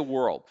rest of the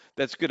world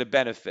that's going to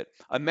benefit.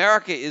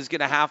 America is going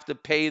to have to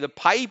pay the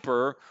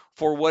piper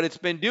for what it's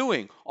been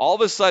doing. All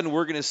of a sudden,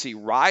 we're going to see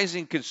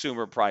rising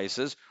consumer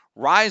prices,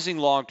 rising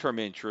long-term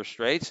interest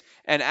rates,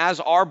 and as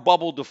our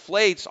bubble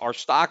deflates, our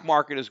stock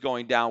market is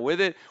going down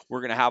with it. We're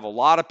going to have a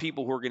lot of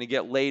people who are going to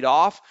get laid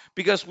off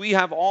because we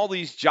have all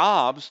these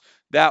jobs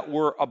that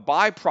were a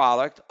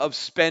byproduct of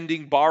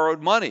spending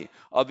borrowed money,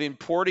 of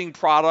importing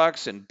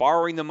products and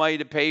borrowing the money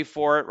to pay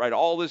for it, right?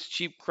 All this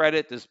cheap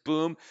credit, this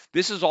boom,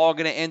 this is all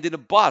going to end in a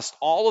bust.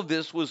 All of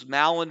this was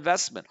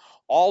malinvestment.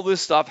 All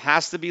this stuff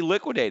has to be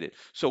liquidated.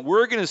 So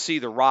we're going to see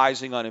the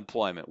rising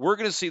unemployment. We're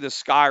going to see the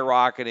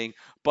skyrocketing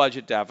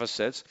budget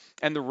deficits,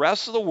 and the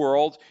rest of the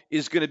world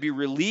is going to be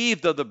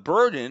relieved of the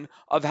burden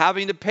of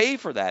having to pay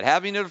for that,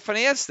 having to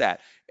finance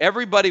that.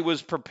 Everybody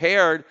was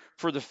prepared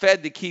for the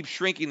Fed to keep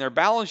shrinking their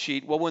balance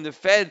sheet. Well, when the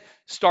Fed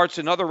starts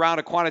another round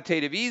of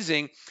quantitative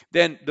easing,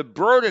 then the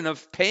burden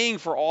of paying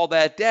for all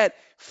that debt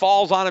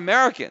falls on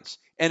Americans.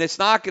 And it's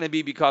not going to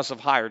be because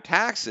of higher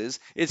taxes.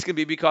 It's going to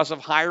be because of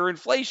higher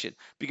inflation,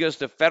 because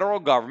the federal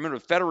government or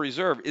Federal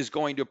Reserve is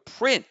going to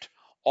print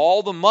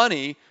all the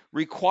money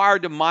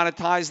required to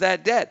monetize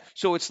that debt.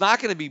 So it's not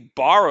going to be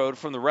borrowed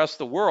from the rest of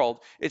the world.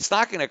 It's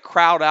not going to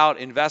crowd out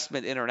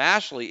investment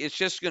internationally. It's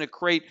just going to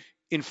create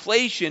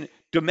inflation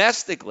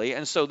domestically.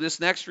 And so this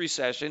next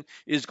recession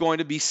is going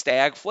to be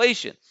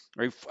stagflation,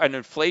 right? An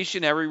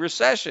inflationary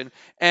recession,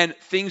 and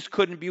things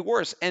couldn't be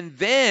worse. And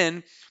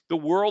then the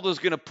world is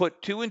going to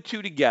put two and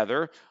two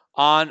together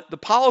on the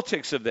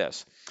politics of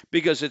this,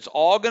 because it's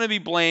all going to be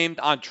blamed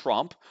on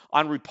Trump,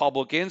 on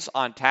Republicans,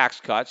 on tax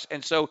cuts.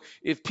 And so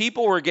if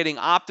people were getting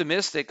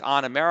optimistic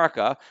on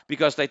America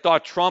because they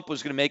thought Trump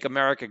was going to make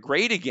America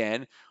great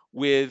again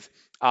with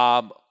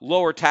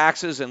lower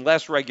taxes and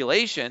less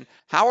regulation,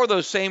 how are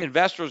those same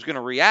investors going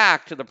to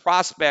react to the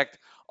prospect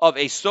of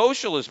a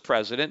socialist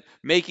president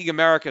making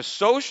America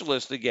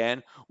socialist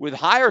again with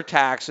higher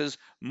taxes,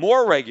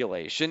 more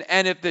regulation?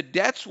 And if the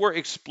debts were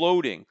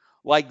exploding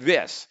like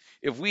this,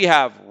 if we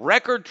have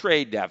record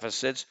trade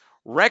deficits,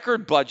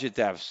 record budget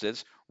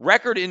deficits,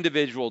 record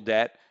individual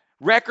debt,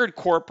 record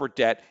corporate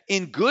debt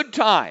in good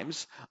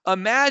times,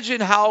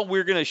 imagine how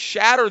we're going to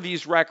shatter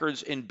these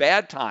records in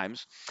bad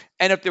times.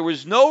 And if there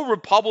was no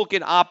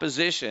Republican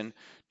opposition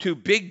to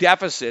big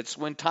deficits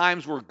when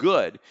times were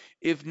good,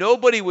 if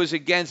nobody was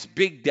against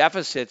big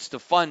deficits to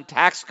fund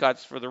tax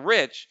cuts for the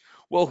rich,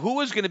 well,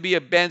 who is going to be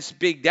against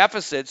big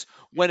deficits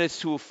when it's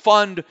to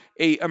fund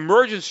a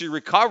emergency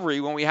recovery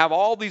when we have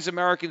all these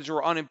Americans who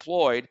are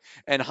unemployed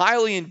and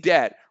highly in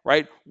debt,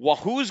 right? Well,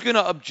 who's going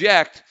to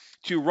object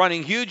to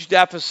running huge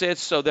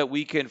deficits so that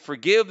we can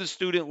forgive the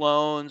student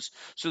loans,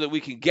 so that we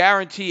can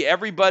guarantee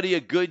everybody a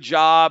good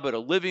job at a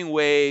living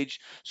wage,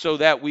 so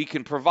that we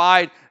can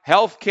provide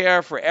health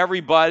care for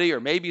everybody,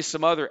 or maybe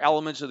some other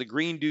elements of the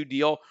Green New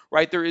Deal,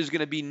 right? There is going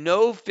to be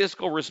no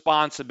fiscal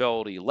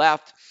responsibility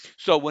left.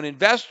 So when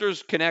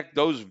investors connect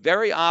those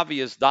very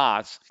obvious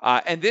dots,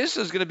 and this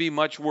is going to be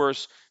much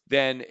worse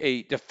than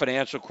the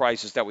financial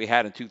crisis that we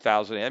had in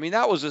 2008. I mean,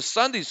 that was a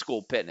Sunday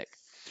school picnic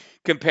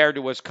compared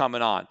to what's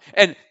coming on.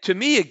 And to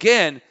me,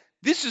 again,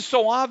 this is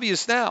so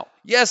obvious now.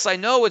 Yes, I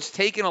know it's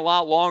taken a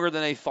lot longer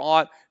than I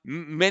thought.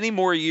 Many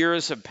more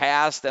years have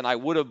passed than I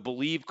would have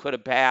believed could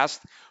have passed.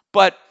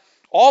 But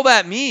all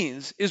that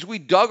means is we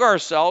dug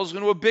ourselves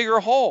into a bigger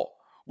hole.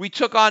 We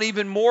took on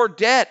even more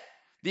debt.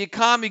 The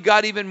economy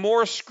got even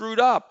more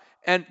screwed up.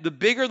 And the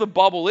bigger the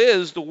bubble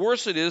is, the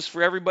worse it is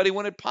for everybody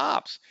when it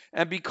pops.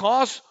 And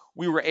because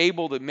we were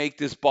able to make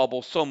this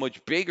bubble so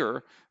much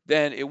bigger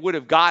than it would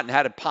have gotten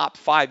had it popped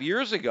 5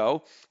 years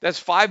ago, that's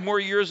 5 more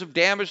years of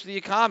damage to the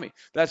economy.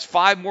 That's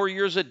 5 more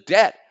years of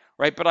debt,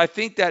 right? But I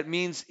think that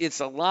means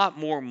it's a lot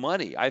more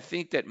money. I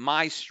think that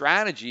my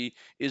strategy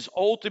is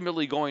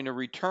ultimately going to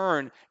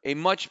return a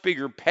much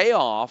bigger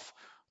payoff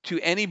to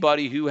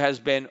anybody who has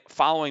been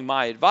following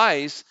my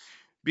advice,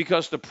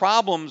 because the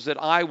problems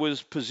that I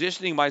was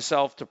positioning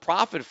myself to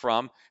profit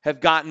from have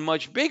gotten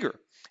much bigger.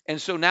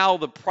 And so now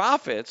the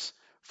profits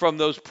from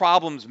those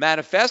problems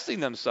manifesting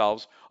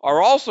themselves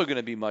are also going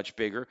to be much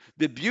bigger.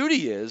 The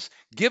beauty is,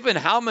 given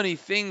how many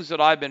things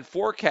that I've been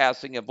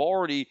forecasting have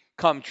already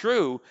come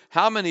true,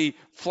 how many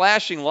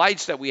flashing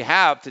lights that we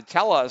have to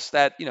tell us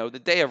that,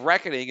 the day of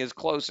reckoning is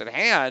close at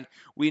hand,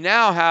 we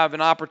now have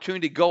an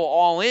opportunity to go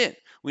all in.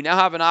 We now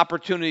have an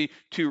opportunity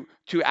to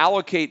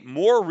allocate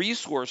more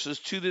resources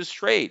to this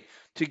trade,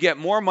 to get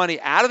more money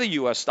out of the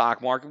U.S.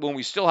 stock market when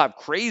we still have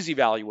crazy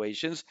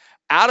valuations,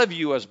 out of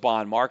U.S.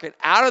 bond market,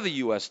 out of the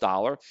U.S.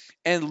 dollar,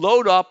 and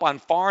load up on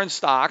foreign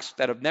stocks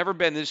that have never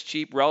been this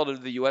cheap relative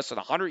to the U.S. in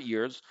 100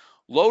 years,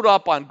 load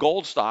up on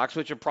gold stocks,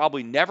 which have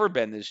probably never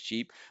been this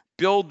cheap,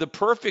 build the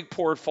perfect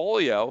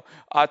portfolio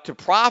to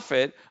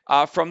profit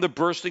from the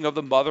bursting of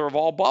the mother of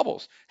all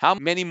bubbles. How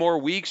many more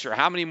weeks or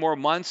how many more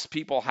months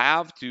people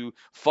have to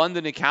fund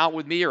an account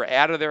with me or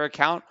add to their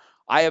account,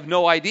 I have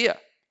no idea.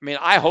 I mean,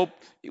 I hope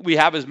we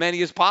have as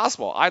many as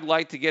possible. I'd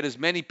like to get as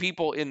many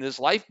people in this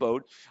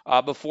lifeboat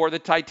before the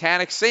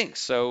Titanic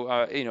sinks.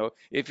 So,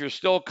 if you're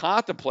still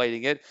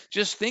contemplating it,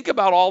 just think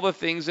about all the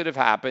things that have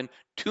happened,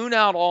 tune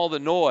out all the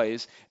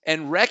noise,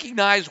 and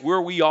recognize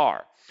where we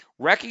are.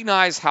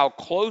 Recognize how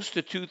close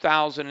to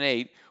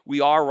 2008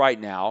 we are right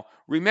now.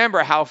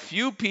 Remember how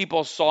few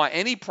people saw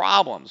any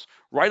problems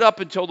right up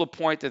until the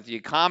point that the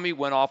economy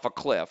went off a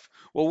cliff.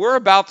 Well, we're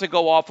about to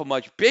go off a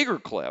much bigger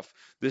cliff.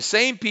 The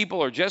same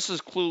people are just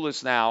as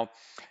clueless now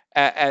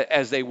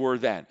as they were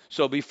then.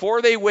 So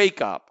before they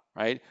wake up,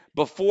 right,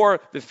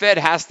 before the Fed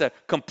has to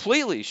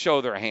completely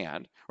show their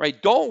hand, right,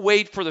 don't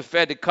wait for the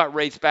Fed to cut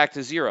rates back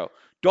to zero.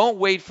 Don't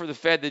wait for the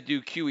Fed to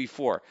do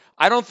QE4.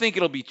 I don't think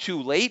it'll be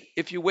too late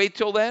if you wait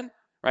till then,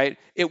 right?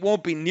 It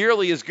won't be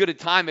nearly as good a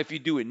time if you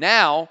do it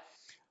now.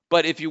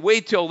 But if you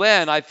wait till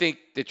then, I think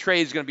the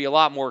trade is going to be a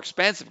lot more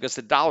expensive because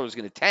the dollar is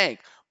going to tank.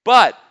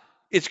 But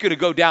it's going to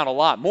go down a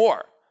lot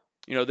more,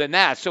 than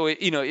that. So,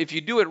 if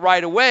you do it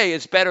right away,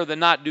 it's better than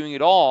not doing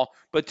it all.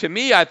 But to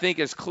me, I think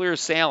it's clear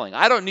sailing.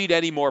 I don't need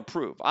any more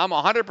proof. I'm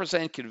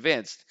 100%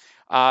 convinced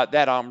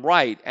that I'm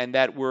right and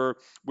that we're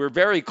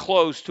very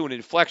close to an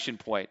inflection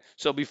point.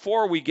 So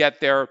before we get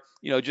there,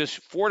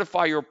 just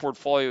fortify your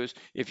portfolios.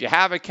 If you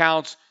have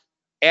accounts,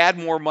 add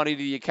more money to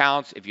the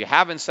accounts. If you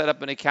haven't set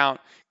up an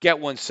account, get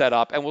one set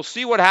up. And we'll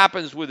see what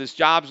happens with this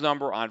jobs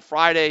number on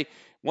Friday.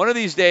 One of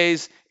these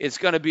days, it's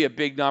going to be a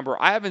big number.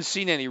 I haven't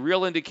seen any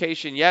real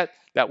indication yet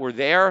that we're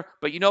there.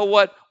 But you know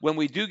what? When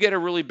we do get a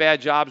really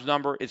bad jobs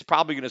number, it's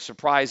probably going to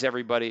surprise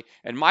everybody.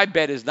 And my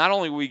bet is not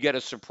only will we get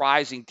a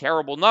surprising,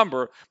 terrible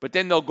number, but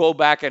then they'll go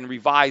back and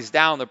revise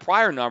down the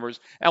prior numbers,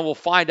 and we'll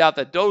find out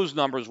that those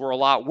numbers were a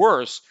lot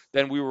worse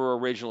than we were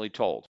originally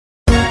told.